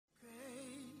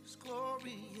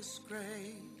Glorious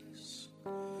grace,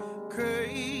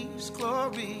 grace,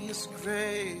 glorious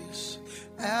grace.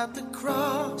 At the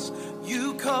cross,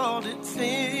 you called it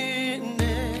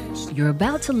finished. You're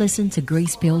about to listen to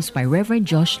Grace Pills by Reverend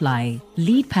Josh Lai,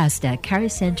 lead pastor at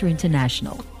Charis Center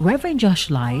International. Reverend Josh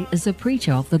Lai is a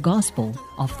preacher of the gospel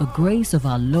of the grace of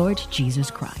our Lord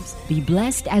Jesus Christ. Be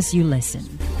blessed as you listen.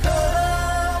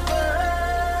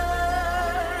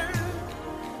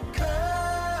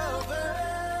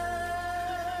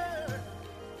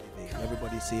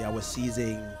 See our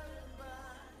season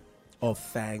of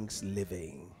thanks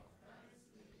living.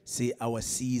 See our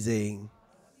season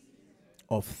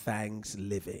of thanks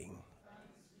living.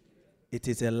 It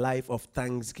is a life of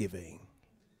thanksgiving.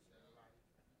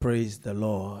 Praise the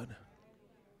Lord.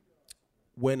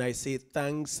 When I say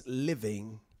thanks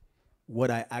living,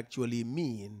 what I actually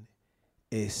mean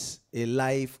is a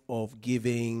life of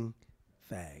giving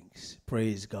thanks.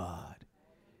 Praise God.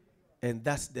 And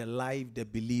that's the life the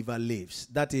believer lives.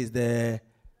 That is the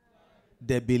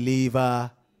believer.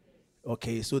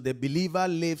 Okay, so the believer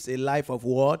lives a life of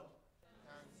what?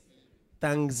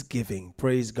 Thanksgiving.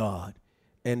 Praise God.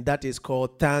 And that is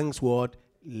called thanks what?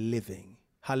 Living.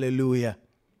 Hallelujah.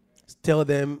 Tell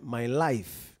them, my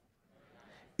life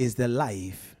is the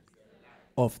life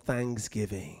of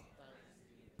thanksgiving.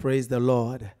 Praise the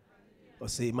Lord. Or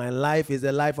say, my life is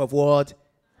the life of what?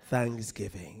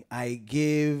 Thanksgiving. I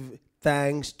give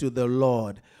thanks to the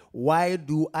Lord. Why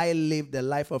do I live the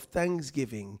life of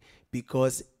thanksgiving?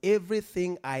 Because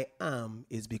everything I am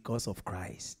is because of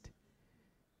Christ.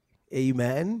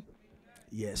 Amen?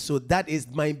 Yes, so that is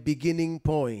my beginning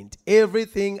point.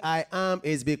 Everything I am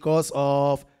is because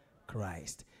of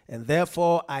Christ. And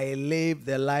therefore, I live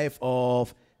the life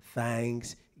of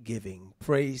thanksgiving.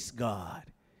 Praise God.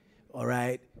 All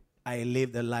right? I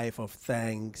live the life of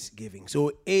thanksgiving.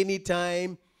 So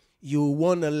anytime you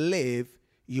want to live,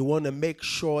 you want to make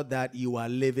sure that you are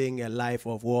living a life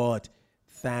of what?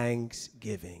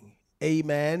 Thanksgiving.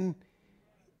 Amen.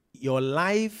 Your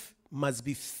life must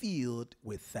be filled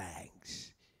with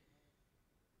thanks.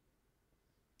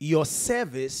 Your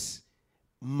service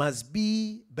must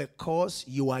be because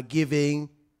you are giving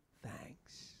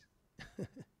thanks.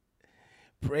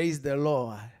 Praise the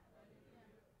Lord.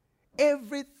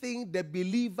 Everything the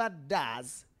believer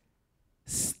does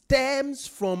stems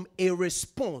from a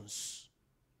response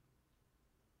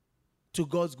to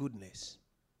God's goodness.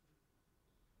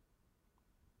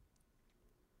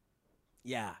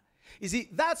 Yeah. You see,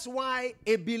 that's why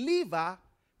a believer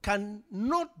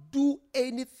cannot do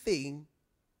anything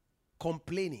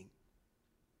complaining.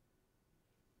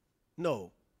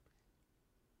 No.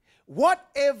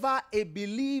 Whatever a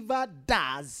believer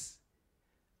does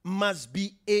must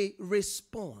be a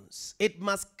response. It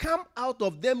must come out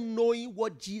of them knowing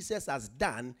what Jesus has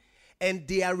done, and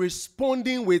they are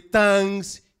responding with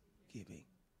thanksgiving.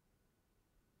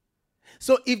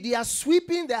 So if they are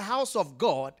sweeping the house of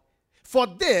God, for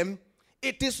them,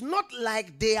 it is not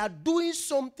like they are doing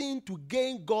something to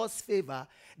gain God's favor.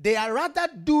 They are rather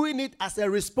doing it as a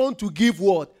response to give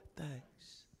what? Thanks.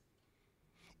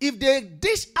 If they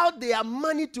dish out their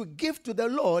money to give to the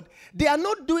Lord, they are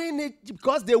not doing it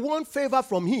because they want favor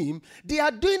from Him. They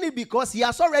are doing it because He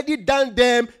has already done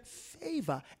them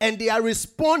favor. And they are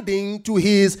responding to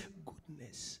His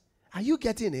goodness. Are you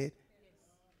getting it?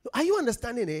 Are you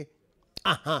understanding it?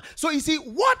 So you see,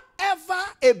 whatever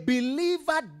a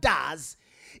believer does,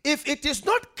 if it is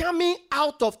not coming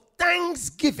out of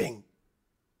thanksgiving,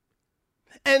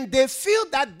 and they feel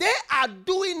that they are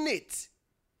doing it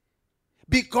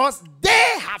because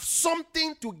they have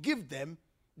something to give them,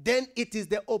 then it is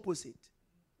the opposite.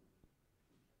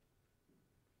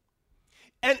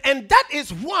 And that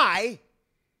is why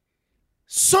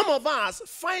some of us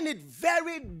find it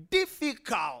very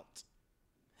difficult,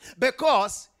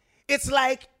 because it's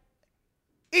like,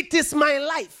 it is my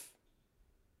life.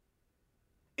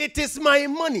 It is my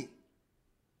money.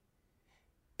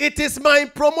 It is my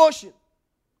promotion.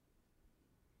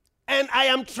 And I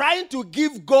am trying to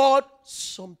give God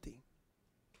something.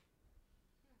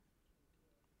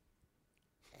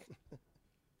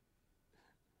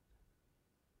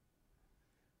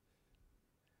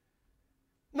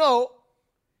 No,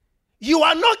 you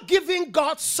are not giving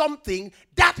God something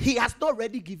that He has not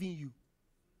already given you.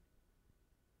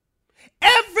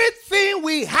 Everything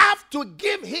we have to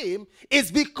give Him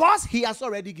is because He has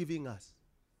already given us.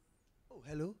 Oh,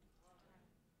 hello.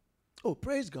 Oh,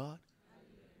 praise God.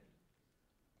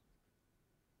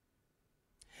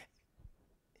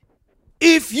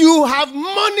 If you have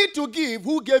money to give,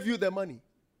 who gave you the money?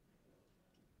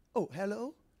 Oh,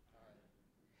 hello.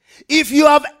 If you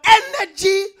have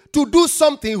energy to do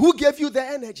something, who gave you the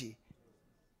energy?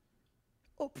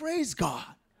 Oh, praise God.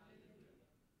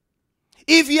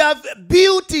 If you have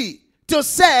beauty to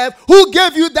serve, who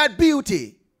gave you that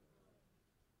beauty?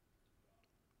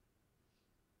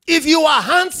 If you are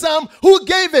handsome, who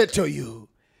gave it to you?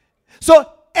 So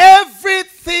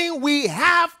everything we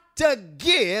have to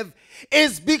give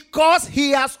is because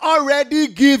he has already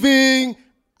given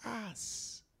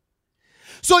us.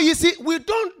 So you see, we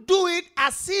don't do it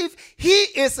as if he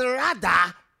is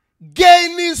rather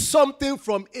gaining something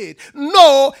from it.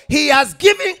 No, he has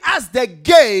given us the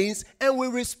gains, and we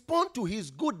respond to his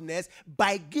goodness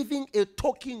by giving a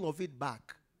token of it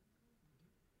back.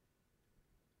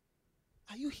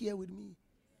 Are you here with me?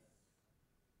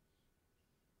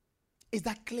 Is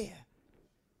that clear?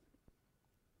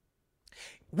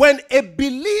 When a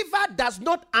believer does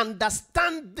not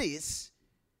understand this,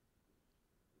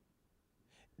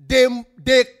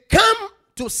 they come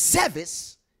to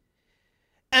service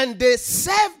and they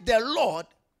serve the Lord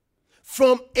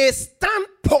from a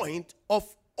standpoint of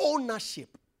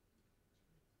ownership.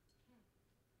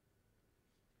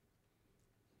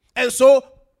 And so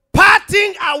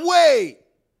parting away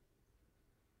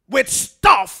with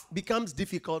stuff becomes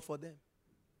difficult for them.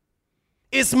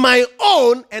 It's my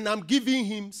own and I'm giving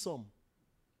him some.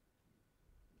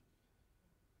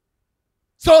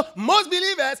 So most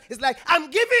believers, it's like,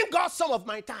 I'm giving God some of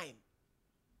my time.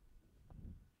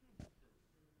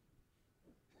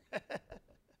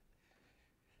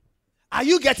 Are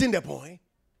you getting the point?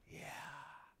 Yeah.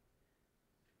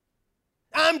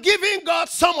 I'm giving God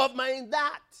some of my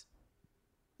that.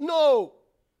 No.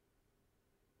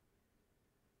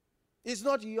 It's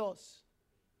not yours.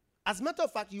 As a matter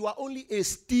of fact, you are only a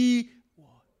steward.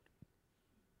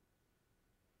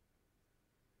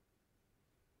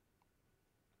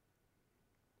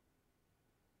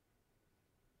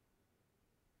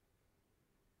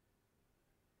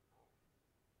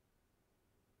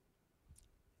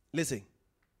 Listen.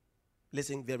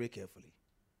 Listen very carefully.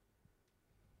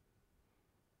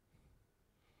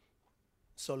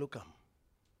 So look, come.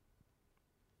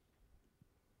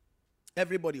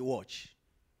 Everybody watch.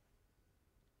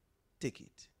 Take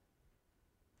it.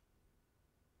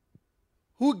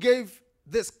 Who gave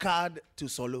this card to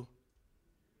Solo?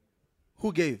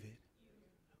 Who gave it?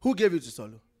 Who gave it to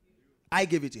Solo? I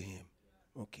gave it to him.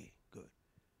 Okay, good.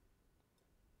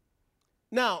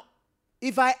 Now,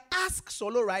 if I ask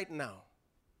Solo right now,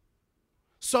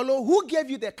 Solo, who gave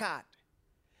you the card?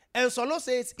 And Solo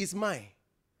says, it's mine.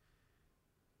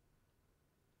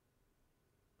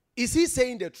 Is he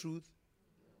saying the truth?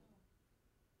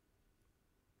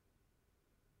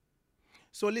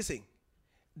 So listen,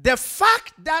 the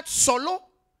fact that Solo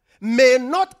may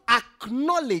not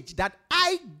acknowledge that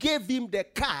I gave him the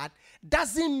card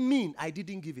doesn't mean I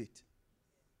didn't give it.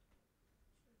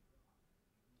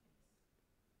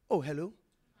 Oh, hello?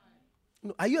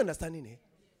 No, are you understanding it?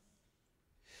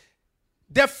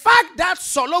 The fact that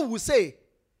Solo will say,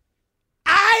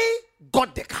 I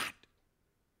got the card.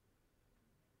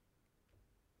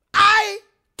 I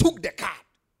took the card.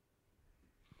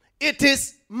 It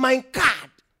is my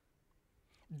card.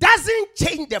 Doesn't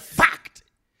change the fact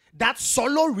that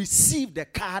Solo received the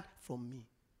card from me.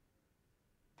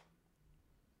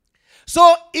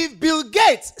 So if Bill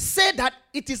Gates said that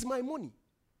it is my money,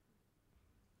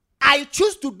 I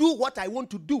choose to do what I want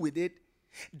to do with it,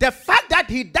 the fact that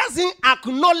he doesn't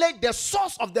acknowledge the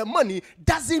source of the money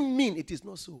doesn't mean it is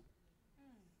not so.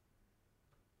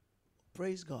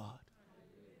 Praise God.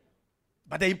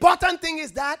 But the important thing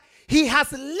is that he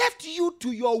has left you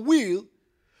to your will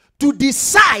to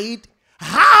decide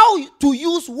how to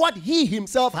use what he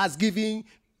himself has given you.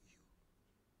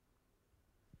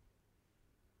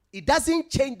 It doesn't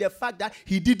change the fact that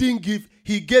he didn't give,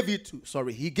 he gave it to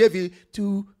you. He gave it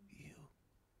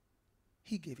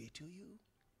to you.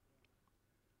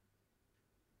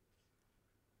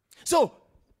 So,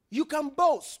 you can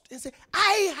boast and say,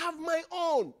 I have my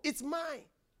own, it's mine.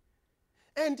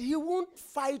 And he won't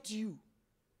fight you.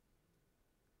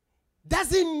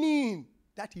 Doesn't mean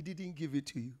that he didn't give it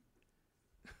to you.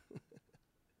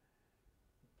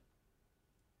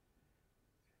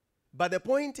 But the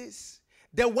point is,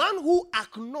 the one who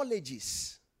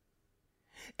acknowledges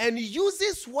and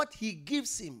uses what he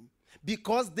gives him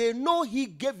because they know he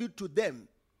gave it to them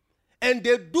and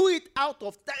they do it out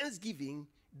of thanksgiving,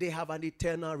 they have an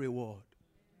eternal reward.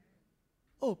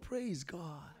 Oh, praise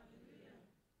God.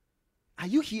 Are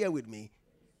you here with me?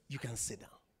 You can sit down.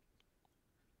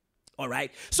 All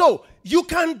right. So you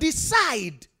can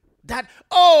decide that,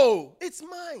 oh, it's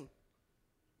mine.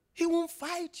 He won't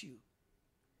fight you.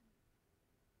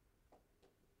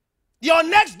 Your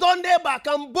next door neighbor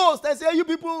can boast and say, you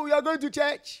people, we are going to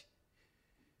church.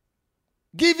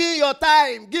 Giving your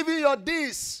time, giving your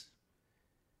this.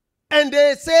 And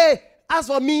they say, as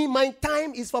for me, my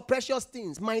time is for precious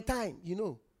things. My time, you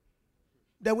know.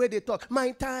 The way they talk.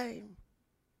 My time.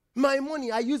 My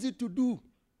money, I use it to do.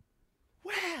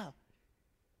 Well,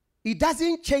 it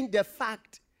doesn't change the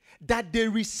fact that they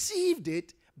received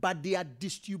it, but they are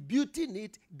distributing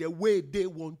it the way they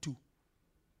want to.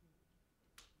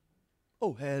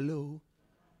 Oh, hello.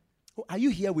 Oh, are you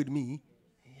here with me?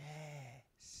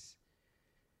 Yes.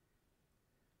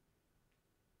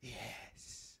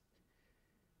 Yes.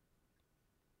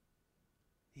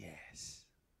 Yes.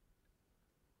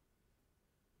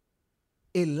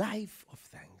 A life of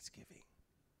thanksgiving.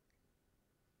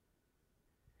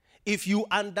 If you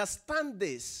understand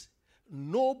this,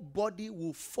 nobody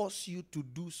will force you to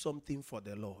do something for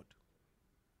the Lord.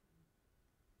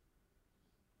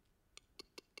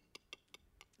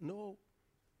 No.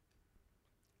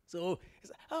 So,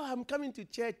 I'm coming to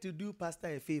church to do pastor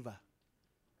a favor.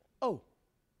 Oh,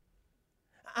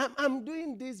 I'm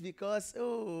doing this because,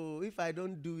 if I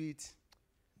don't do it,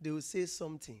 they will say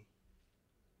something.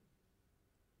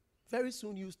 Very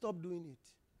soon you stop doing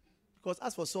it. Because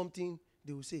as for something,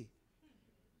 they will say.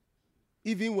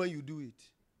 Even when you do it.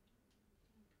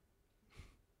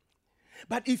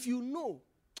 But if you know,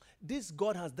 this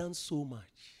God has done so much.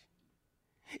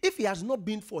 If he has not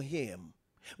been for him,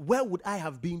 where would I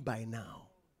have been by now?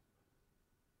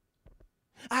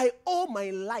 I owe my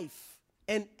life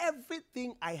and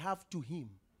everything I have to him.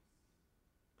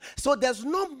 So there's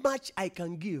not much I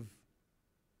can give.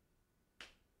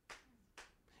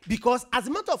 Because as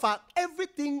a matter of fact,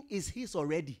 everything is his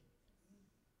already.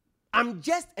 I'm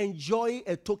just enjoying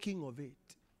a token of it.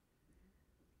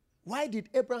 Why did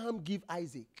Abraham give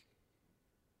Isaac?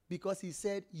 Because he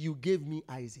said, you gave me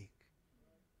Isaac.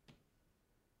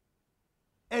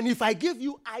 And if I give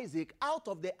you Isaac, out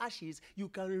of the ashes, you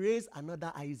can raise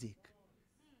another Isaac.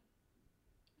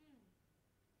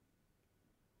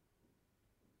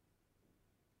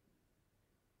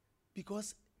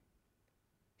 Because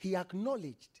he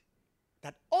acknowledged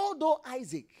that although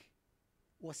Isaac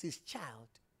was his child,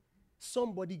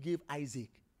 somebody gave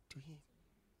Isaac to him.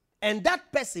 And that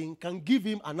person can give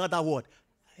him another word,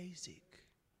 Isaac.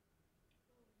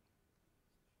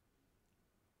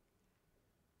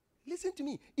 Listen to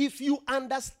me. If you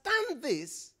understand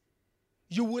this,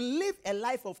 you will live a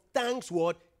life of thanks,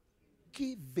 word,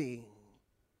 giving.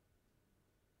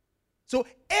 So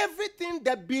everything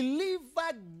the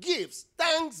believer gives,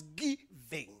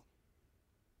 thanksgiving,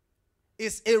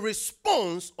 is a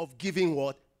response of giving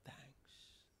what? Thanks.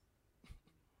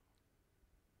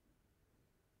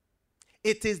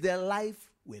 It is the life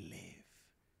we live.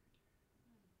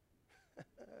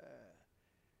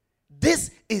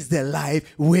 This is the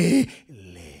life we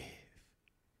live.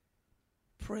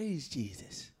 Praise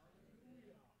Jesus.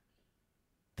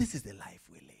 This is the life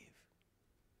we live.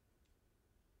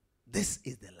 This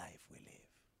is the life we live.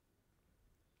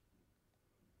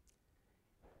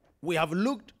 We have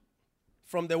looked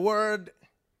from the word,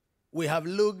 we have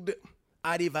looked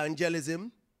at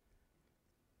evangelism,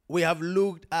 we have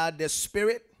looked at the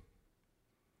spirit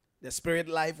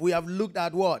life. We have looked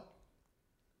at what?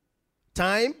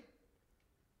 Time.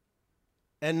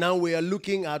 And now we are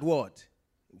looking at what?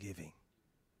 Giving.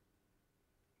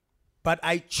 But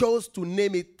I chose to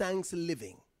name it thanks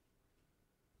living.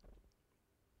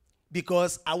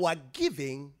 Because our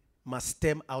giving must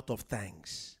stem out of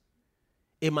thanks.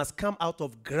 It must come out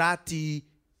of gratitude.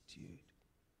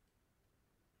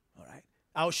 All right?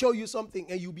 I'll show you something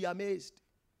and you'll be amazed.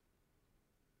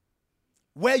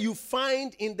 Where you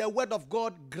find in the word of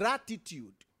God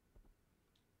gratitude.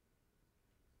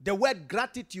 The word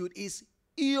gratitude is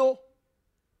Eucharistian.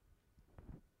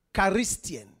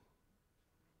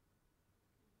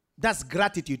 That's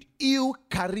gratitude.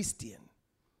 Eucharistian.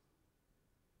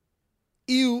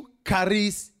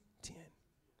 Eucharistian.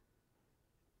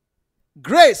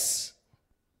 Grace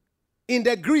in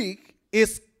the Greek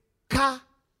is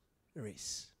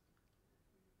charis.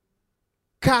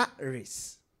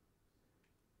 Charis.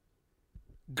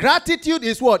 Gratitude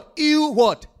is what?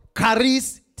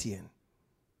 Eucharistian.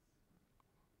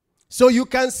 So you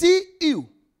can see you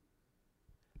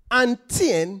and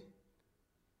tien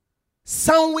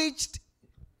sandwiched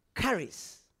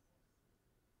charis.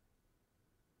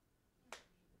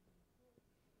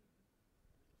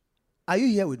 Are you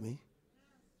here with me?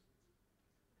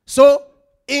 So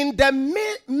in the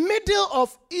middle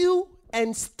of you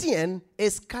and stien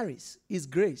is charis, is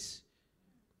grace.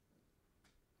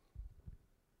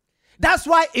 That's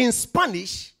why in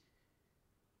Spanish,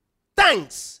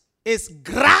 thanks is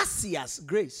gracias,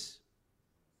 grace.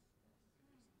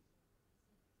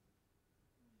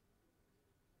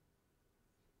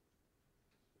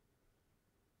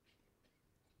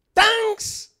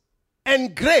 Thanks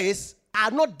and grace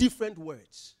are not different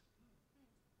words.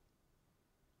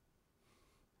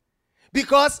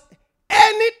 Because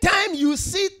anytime you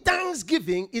see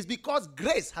thanksgiving is because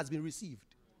grace has been received.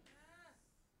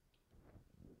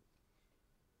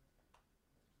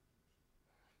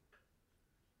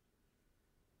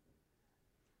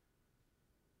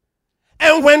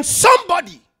 And when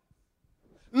somebody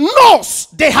knows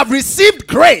they have received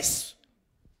grace,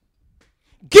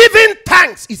 giving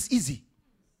thanks is easy.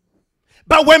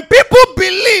 But when people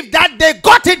believe that they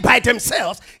got it by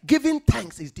themselves, giving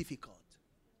thanks is difficult.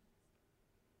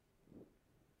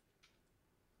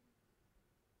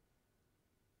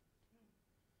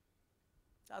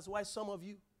 That's why some of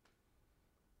you,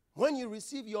 when you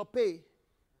receive your pay,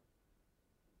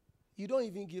 you don't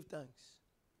even give thanks.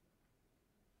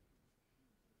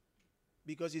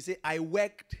 Because you say, I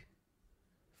worked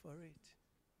for it.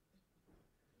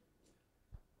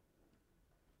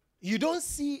 You don't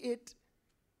see it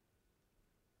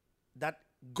that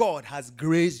God has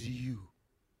graced you.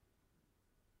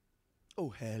 Oh,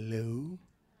 hello.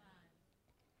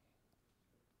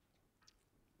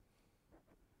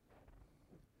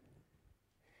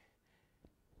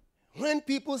 When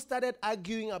people started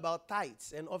arguing about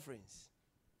tithes and offerings,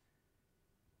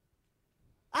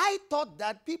 I thought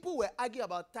that people were arguing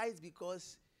about tithes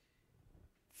because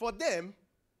for them,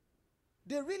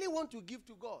 they really want to give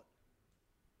to God.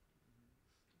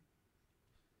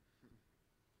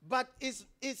 But it's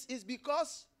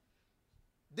because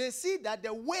they see that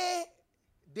the way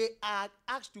they are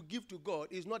asked to give to God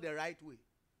is not the right way.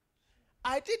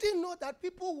 I didn't know that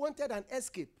people wanted an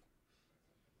escape.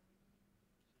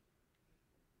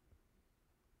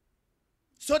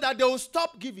 So that they will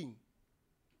stop giving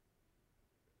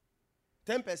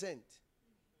 10%.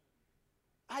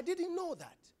 I didn't know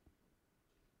that.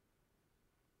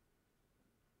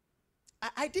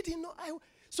 I didn't know.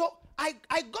 So I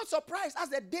got surprised as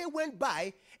the day went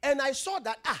by and I saw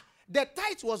that the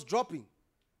tithe was dropping.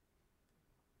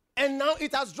 And now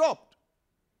it has dropped.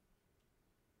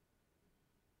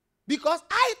 Because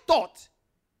I thought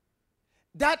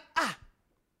that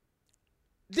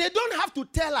they don't have to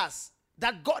tell us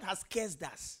that God has cursed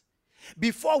us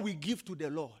before we give to the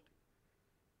Lord.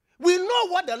 We know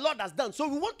what the Lord has done, so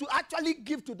we want to actually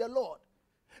give to the Lord.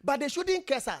 But they shouldn't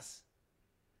curse us.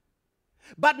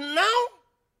 But now,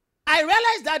 I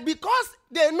realize that because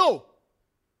they know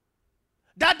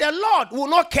that the Lord will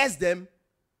not curse them,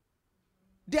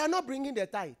 they are not bringing their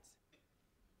tithe.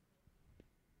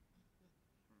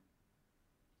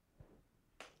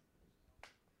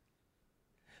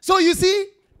 So you see,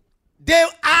 they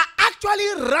are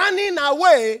actually running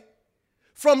away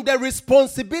from the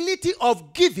responsibility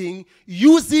of giving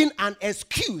using an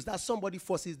excuse that somebody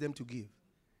forces them to give.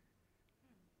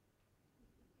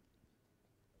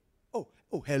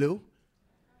 Oh, hello?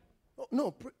 Oh,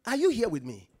 no, are you here with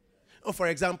me? Oh, for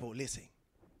example, listen.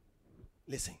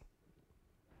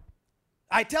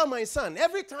 I tell my son,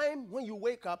 every time when you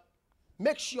wake up,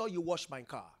 make sure you wash my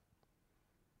car.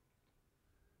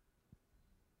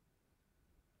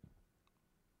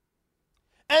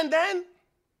 And then,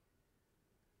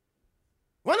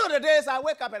 one of the days I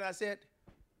wake up and I said,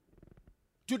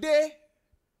 today,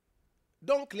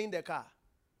 don't clean the car.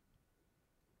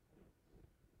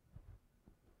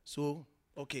 So,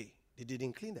 okay, they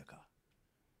didn't clean the car.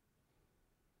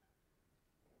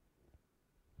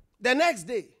 The next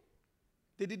day,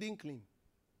 they didn't clean.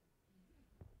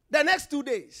 The next 2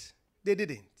 days, they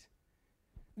didn't.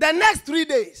 The next 3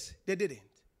 days, they didn't.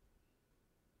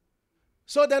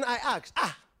 So then I asked,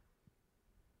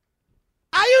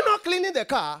 are you not cleaning the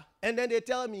car? And then they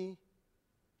tell me,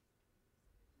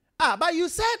 but you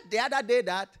said the other day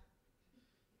that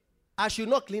I should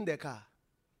not clean the car.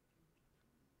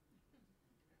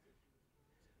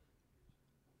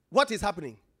 What is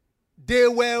happening? They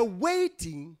were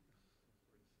waiting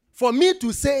for me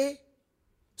to say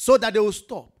so that they will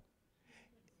stop.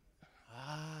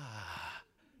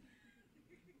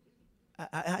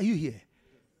 Are you here?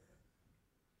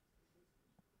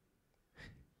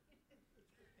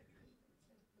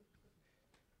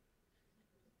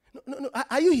 No.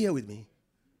 Are you here with me?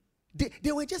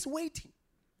 They were just waiting.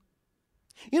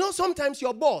 You know, sometimes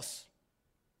your boss,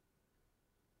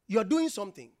 you're doing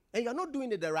something and you're not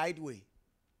doing it the right way.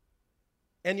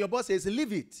 And your boss says,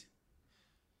 leave it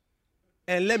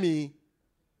and let me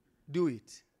do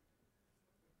it.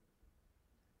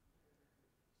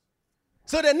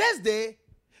 So the next day,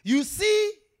 you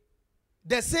see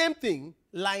the same thing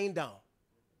lying down.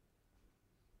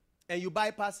 And you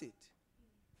bypass it.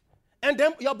 And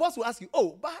then your boss will ask you,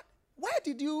 oh, but why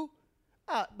did you?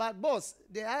 But boss,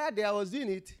 the other day I was doing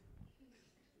it.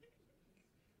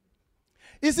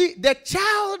 You see, the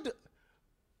child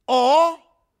or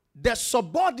the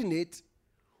subordinate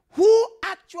who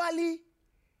actually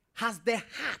has the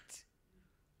heart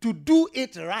to do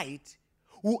it right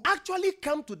will actually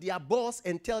come to their boss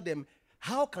and tell them,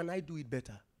 how can I do it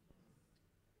better?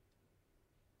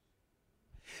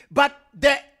 But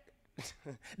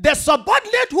the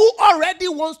subordinate who already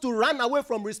wants to run away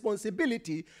from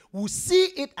responsibility will see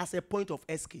it as a point of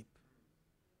escape.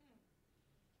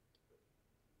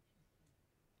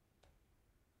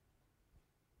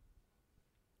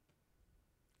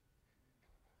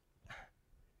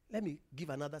 Let me give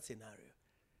another scenario.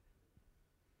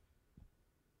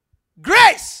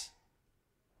 Grace.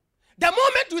 The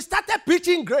moment we started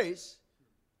preaching grace,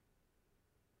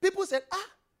 people said,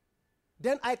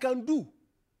 then I can do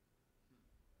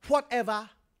whatever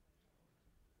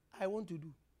I want to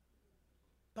do.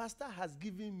 Pastor has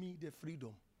given me the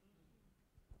freedom.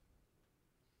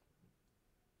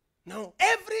 Now,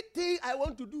 everything I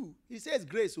want to do, he says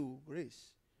grace, oh,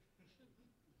 grace.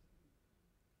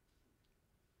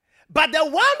 But the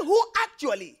one who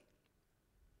actually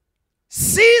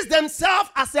sees themselves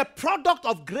as a product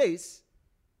of grace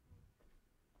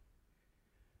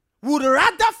would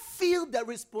rather feel the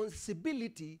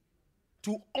responsibility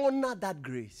to honor that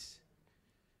grace.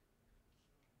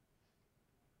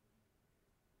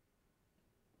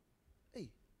 Hey,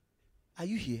 are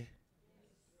you here?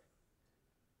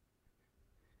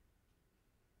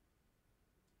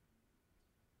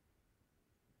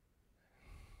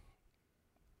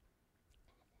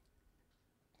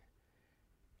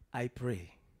 I pray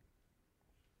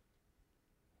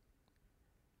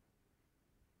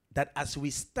that as we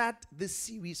start this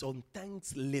series on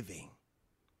Thanksgiving,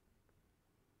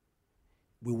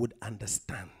 we would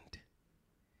understand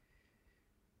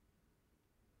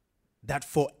that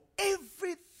for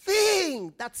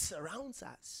everything that surrounds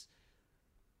us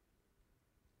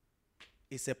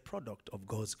is a product of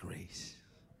God's grace.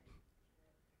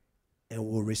 And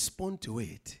we'll respond to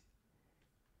it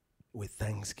with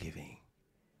thanksgiving.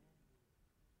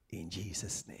 In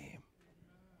Jesus' name.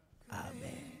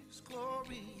 Amen.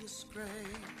 Glorious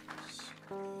grace,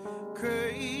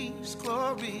 grace,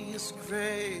 glorious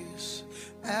grace.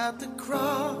 At the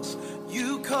cross,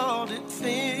 you called it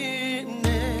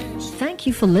finished. Thank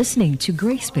you for listening to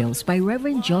Grace Bills by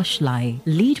Reverend Josh Lai,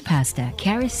 lead pastor,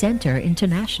 Charis Center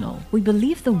International. We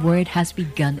believe the word has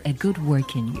begun a good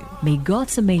work in you. May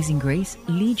God's amazing grace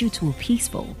lead you to a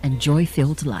peaceful and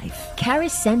joy-filled life.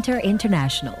 Charis Center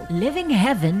International, living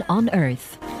heaven on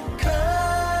earth.